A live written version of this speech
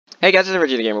Hey guys, it's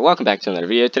Vegeta Gamer. Welcome back to another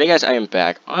video. Today, guys, I am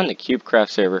back on the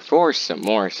Cubecraft server for some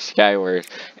more Skywars.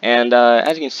 And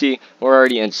as you can see, we're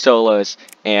already in solos.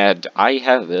 And I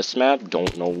have this map.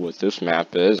 Don't know what this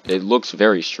map is. It looks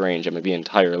very strange. I'm gonna be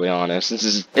entirely honest.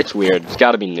 It's weird. It's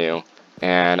got to be new.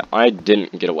 And I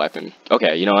didn't get a weapon.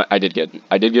 Okay, you know what? I did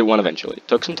get one eventually. It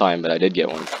took some time, but I did get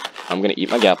one. I'm gonna eat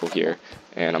my gapple here,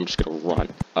 and I'm just gonna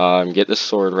run. Get this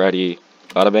sword ready.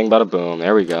 Bada bing, bada boom.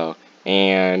 There we go.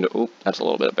 And, oh, that's a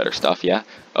little bit of better stuff, yeah.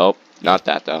 Oh, not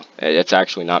that, though. It's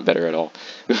actually not better at all.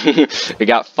 It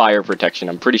got fire protection,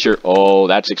 I'm pretty sure. Oh,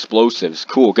 that's explosives.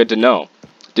 Cool, good to know.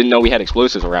 Didn't know we had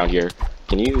explosives around here.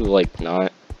 Can you, like,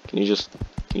 not? Can you just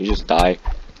die?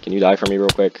 Can you die for me real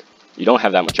quick? You don't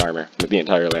have that much armor, to be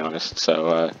entirely honest.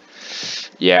 So,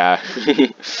 yeah.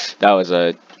 That was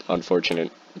a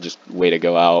unfortunate just way to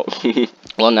go out.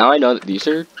 Well, now I know that these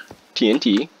are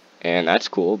TNT. And that's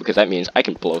cool, because that means I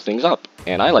can blow things up.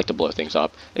 And I like to blow things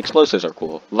up. Explosives are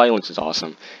cool. Violence is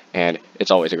awesome. And it's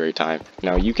always a great time.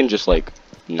 Now, you can just, like,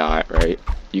 not, right?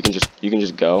 You can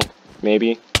just go,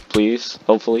 maybe, please,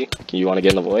 hopefully. You want to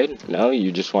get in the void? No?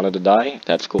 You just wanted to die?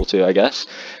 That's cool, too, I guess.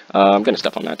 I'm gonna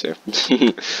step on that, too.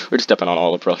 We're just stepping on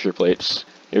all the pressure plates.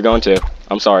 You're going to.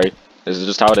 I'm sorry. This is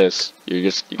just how it is.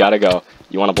 You gotta go.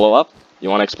 You want to blow up? You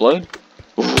want to explode?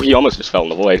 Ooh, he almost just fell in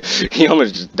the void. He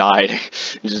almost just died.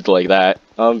 Just like that.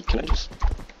 Can I just...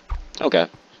 Okay.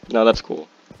 No, that's cool.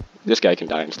 This guy can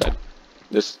die instead.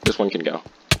 This one can go.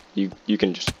 You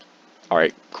can just...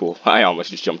 Alright, cool. I almost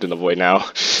just jumped in the void now.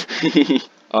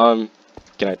 Can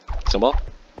I... Symbol?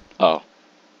 Oh.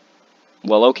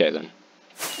 Well, okay then.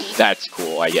 That's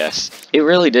cool, I guess. It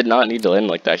really did not need to end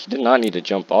like that. He did not need to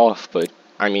jump off, but...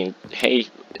 I mean, hey,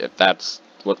 if that's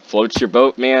what floats your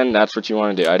boat, man, that's what you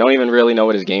want to do. I don't even really know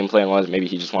what his game plan was. Maybe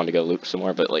he just wanted to go loop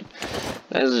somewhere, but, like,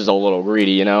 this is a little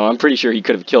greedy, you know? I'm pretty sure he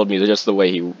could have killed me just the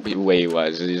way he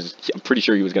was. I'm pretty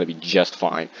sure he was going to be just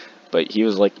fine. But he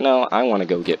was like, no, I want to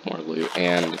go get more loot,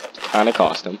 and it kind of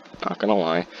cost him, not going to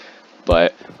lie.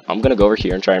 But I'm going to go over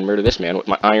here and try and murder this man with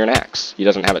my iron axe. He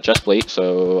doesn't have a chest plate,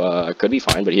 so it could be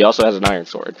fine, but he also has an iron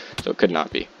sword, so it could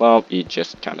not be. Well, he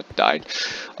just kind of died.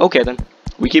 Okay, then.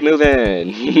 We keep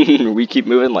moving. We keep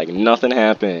moving like nothing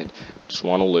happened. Just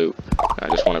want to loot. I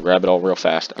just want to grab it all real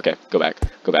fast. Okay, go back.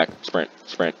 Go back. Sprint.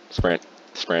 Sprint. Sprint.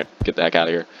 Sprint. Get the heck out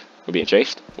of here. We're being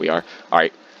chased? We are.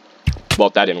 Alright. Well,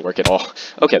 that didn't work at all.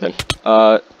 Okay, then.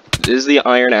 Is the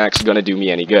iron axe going to do me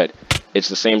any good? It's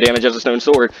the same damage as a stone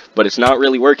sword, but it's not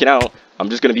really working out. I'm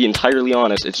just going to be entirely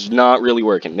honest. It's not really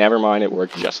working. Never mind. It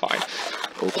worked just fine.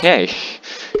 Okay.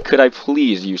 Could I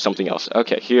please use something else?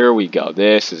 Okay, here we go.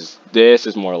 This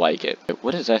is more like it.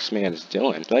 What is S-Man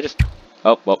doing? Did I just...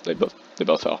 Oh, well, they both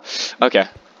fell. Okay.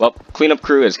 Well, cleanup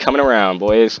crew is coming around,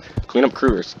 boys. Cleanup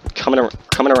crew is coming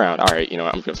around. All right, you know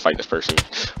what? I'm gonna fight this person.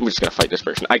 I'm just gonna fight this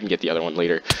person. I can get the other one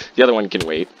later. The other one can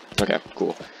wait. Okay,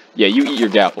 cool. Yeah, you eat your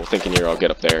gapple, thinking you're all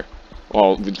good up there.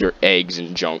 All with your eggs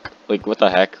and junk. Like, what the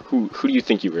heck? Who do you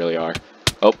think you really are?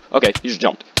 Oh, okay, you just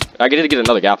jumped. I did get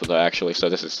another gapple though, actually, so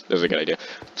this is a good idea.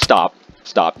 Stop.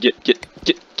 Get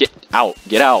out.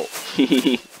 Get out.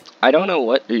 I don't know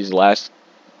what these last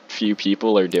few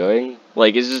people are doing.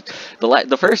 Like, it's just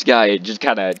the first guy just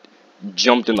kind of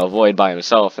jumped in the void by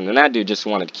himself, and then that dude just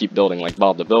wanted to keep building like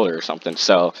Bob the Builder or something.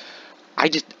 So I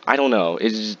don't know.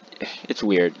 It's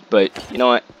weird, but you know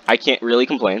what? I can't really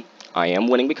complain. I am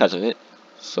winning because of it,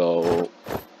 so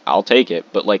I'll take it.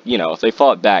 But like, you know, if they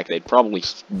fought back, they'd probably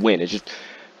win. It's just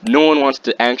no one wants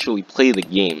to actually play the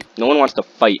game. No one wants to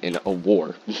fight in a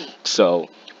war. So,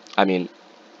 I mean,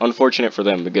 unfortunate for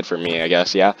them, but good for me, I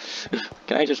guess, yeah?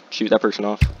 Can I just shoot that person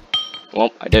off?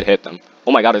 Well, I did hit them.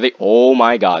 Oh my god, oh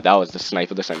my god, that was the snipe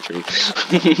of the century.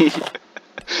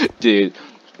 Dude,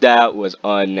 that was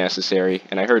unnecessary.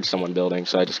 And I heard someone building,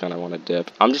 so I just kind of want to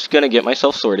dip. I'm just going to get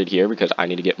myself sorted here, because I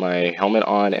need to get my helmet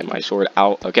on and my sword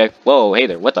out. Okay, whoa, hey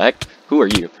there, what the heck? Who are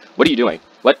you? What are you doing?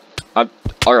 What?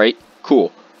 Alright,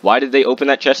 cool. Why did they open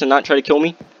that chest and not try to kill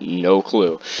me? No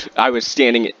clue. I was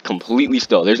standing completely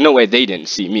still. There's no way they didn't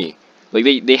see me. Like,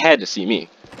 they had to see me.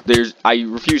 I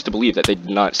refuse to believe that they did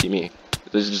not see me.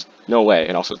 There's just no way.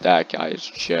 And also, that guy is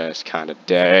just kind of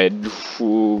dead.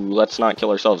 Ooh, let's not kill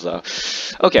ourselves, though.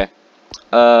 Okay.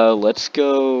 Let's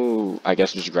go... I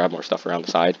guess just grab more stuff around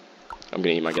the side. I'm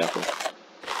gonna eat my gapple.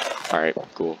 Alright,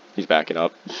 cool. He's backing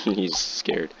up. He's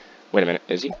scared. Wait a minute.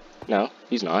 Is he? No,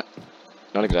 he's not.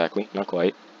 Not exactly. Not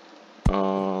quite.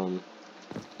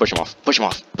 Push him off. Push him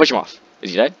off. Push him off. Is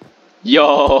he dead?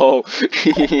 Yo!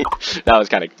 that was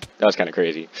kind of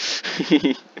crazy.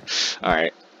 All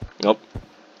right. Nope.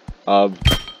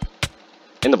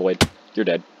 In the void. You're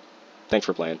dead. Thanks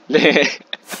for playing.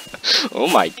 Oh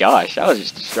my gosh, that was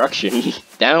just destruction.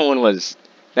 That one was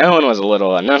a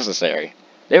little unnecessary.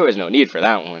 There was no need for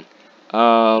that one.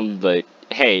 But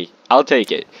hey, I'll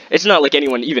take it. It's not like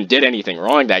anyone even did anything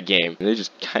wrong that game. They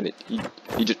just kind of, you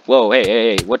just, whoa,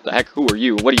 hey, what the heck? Who are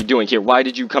you? What are you doing here? Why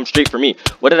did you come straight for me?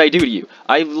 What did I do to you?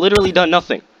 I've literally done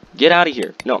nothing. Get out of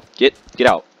here. No, get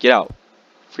out. Get out.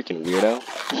 Freaking weirdo.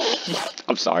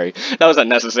 I'm sorry. That was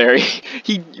unnecessary.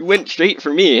 He went straight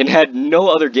for me and had no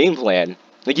other game plan.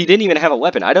 Like, he didn't even have a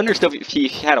weapon. I'd understand if he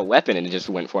had a weapon and it just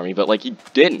went for me, but, like, he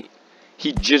didn't.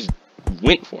 He just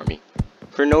went for me.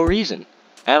 For no reason.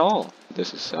 At all.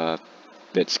 This is, a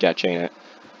bit sketchy, ain't it?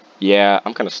 Yeah,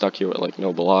 I'm kind of stuck here with, like,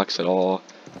 no blocks at all.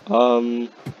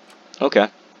 Okay.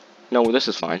 No, this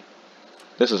is fine.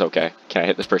 This is okay. Can I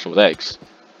hit this person with eggs?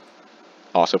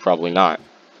 Also, probably not.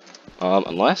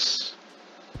 Unless,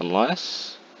 no,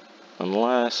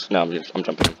 I'm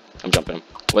jumping him. I'm jumping him.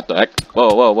 What the heck? Whoa,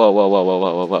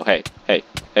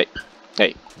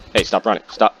 hey, stop running,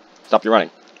 stop your running,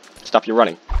 stop your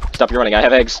running, I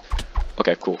have eggs.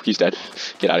 Okay, cool, he's dead.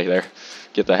 Get out of there,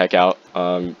 get the heck out.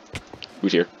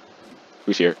 Who's here?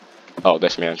 Oh,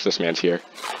 this man's here.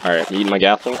 Alright, I'm eating my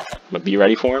gapple, I'm gonna be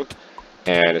ready for him,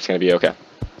 and it's gonna be okay.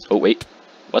 Oh, wait,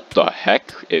 what the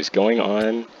heck is going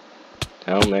on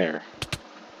down there?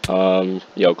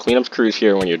 Yo, cleanup's crew's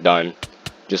here when you're done.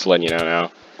 Just letting you know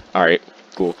now. Alright,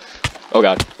 cool. Oh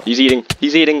god, he's eating. He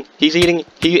ate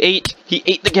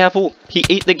the gapple.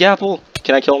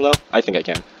 Can I kill him though? I think I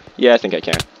can. Yeah, I think I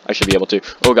can. I should be able to.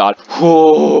 Oh god.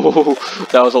 Whoa,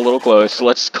 that was a little close.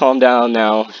 Let's calm down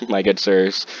now, my good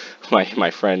sirs.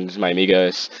 My friends, my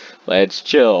amigos. Let's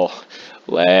chill.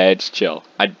 I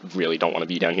really don't want to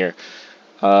be down here.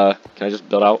 Can I just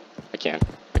build out? I can.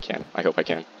 I hope I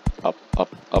can. Up.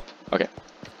 Okay.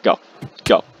 Go.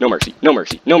 No mercy.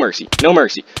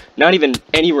 Not even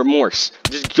any remorse.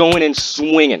 Just going and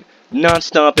swinging. Not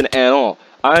stopping at all.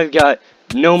 I've got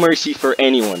no mercy for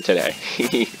anyone today.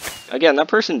 Again, that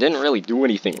person didn't really do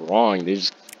anything wrong. They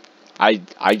just... I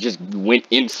just went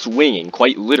in swinging,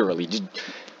 quite literally. Just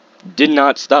did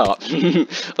not stop.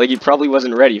 Like, he probably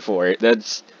wasn't ready for it.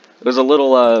 It was a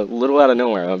little out of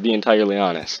nowhere, I'll be entirely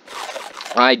honest.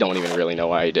 I don't even really know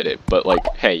why I did it, but, like,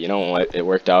 hey, you know what? It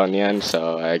worked out in the end,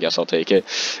 so I guess I'll take it.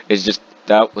 It's just,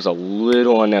 that was a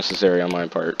little unnecessary on my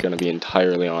part, gonna be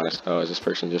entirely honest. Oh, is this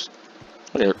person just...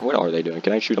 What are they doing?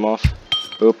 Can I shoot them off?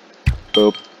 Boop.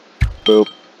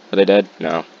 Are they dead?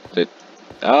 No.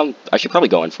 I should probably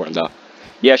go in for him, though.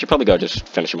 Yeah, I should probably go just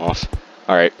finish him off.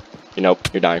 Alright. You're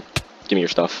dying. Give me your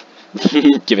stuff.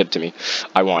 Give it to me.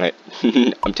 I want it.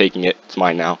 I'm taking it. It's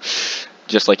mine now.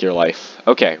 Just like your life.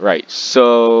 Okay, right.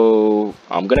 So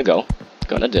I'm gonna go.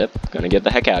 Gonna dip. Gonna get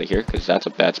the heck out of here because that's a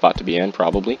bad spot to be in,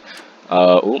 probably.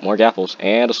 Oh, more gapples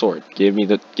and a sword. Give me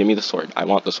the sword. I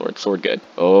want the sword. Sword good.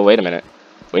 Oh, wait a minute.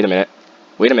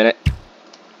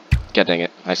 God dang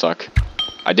it. I suck.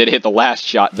 I did hit the last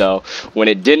shot though. When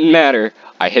it didn't matter,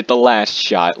 I hit the last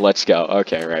shot. Let's go.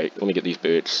 Okay, right. Let me get these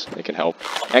boots. They can help.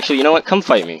 Actually, you know what? Come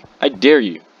fight me. I dare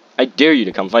you. I dare you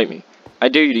to come fight me. I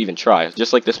dare you to even try.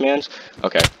 Just like this man's?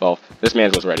 Okay, well, this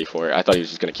man was ready for it. I thought he was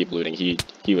just gonna keep looting. He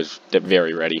was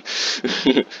very ready.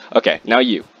 Okay, now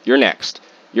you. You're next.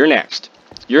 You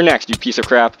piece of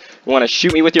crap. You wanna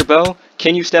shoot me with your bow?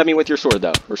 Can you stab me with your sword,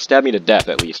 though? Or stab me to death,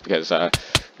 at least, because,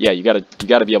 yeah, you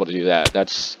gotta be able to do that.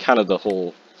 That's kind of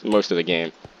most of the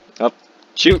game. Up.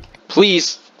 Shoot!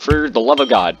 Please! For the love of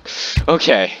God.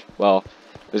 Okay, well,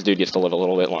 this dude gets to live a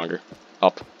little bit longer.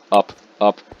 Up,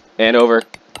 and over.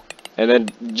 And then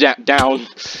down,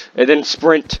 and then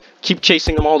sprint. Keep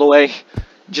chasing them all the way.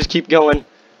 Just keep going,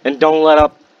 and don't let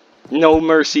up. No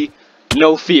mercy,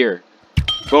 no fear.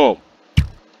 Boom,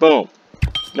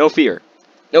 no fear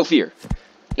at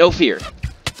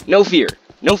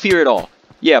all.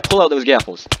 Yeah, pull out those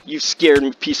gapples. You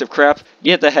scared piece of crap.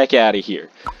 Get the heck out of here.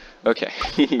 Okay,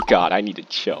 God, I need to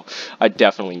chill. I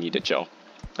definitely need to chill.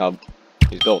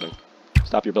 He's building.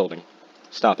 Stop your building.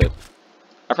 Stop it.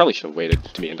 I probably should have waited,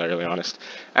 to be entirely honest.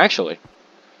 Actually,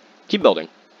 keep building.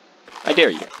 I dare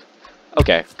you.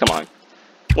 Okay, come on.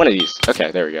 One of these.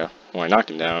 Okay, there we go. Well, I knocked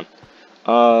him down.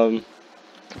 Could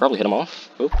probably hit him off.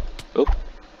 Oop.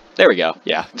 There we go.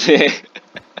 Yeah.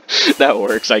 That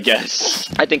works, I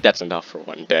guess. I think that's enough for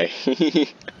one day.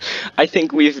 I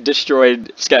think we've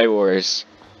destroyed Skywars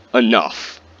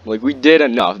enough. Like, we did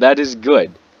enough. That is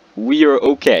good. We are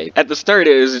okay. At the start,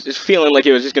 it was feeling like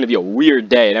it was just going to be a weird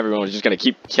day and everyone was just going to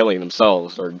keep killing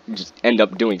themselves or just end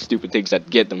up doing stupid things that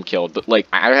get them killed. But, like,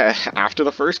 after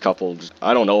the first couple,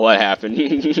 I don't know what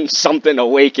happened. Something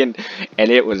awakened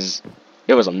and it was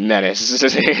a menace.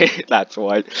 That's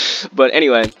what. But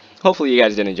anyway, Hopefully you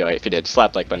guys did enjoy. If you did,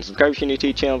 slap the like button, subscribe to your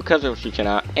YouTube channel because of your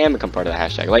channel, and become part of the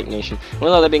hashtag Like Nation.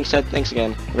 With all that being said, thanks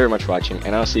again very much for watching,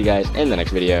 and I'll see you guys in the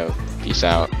next video. Peace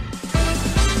out.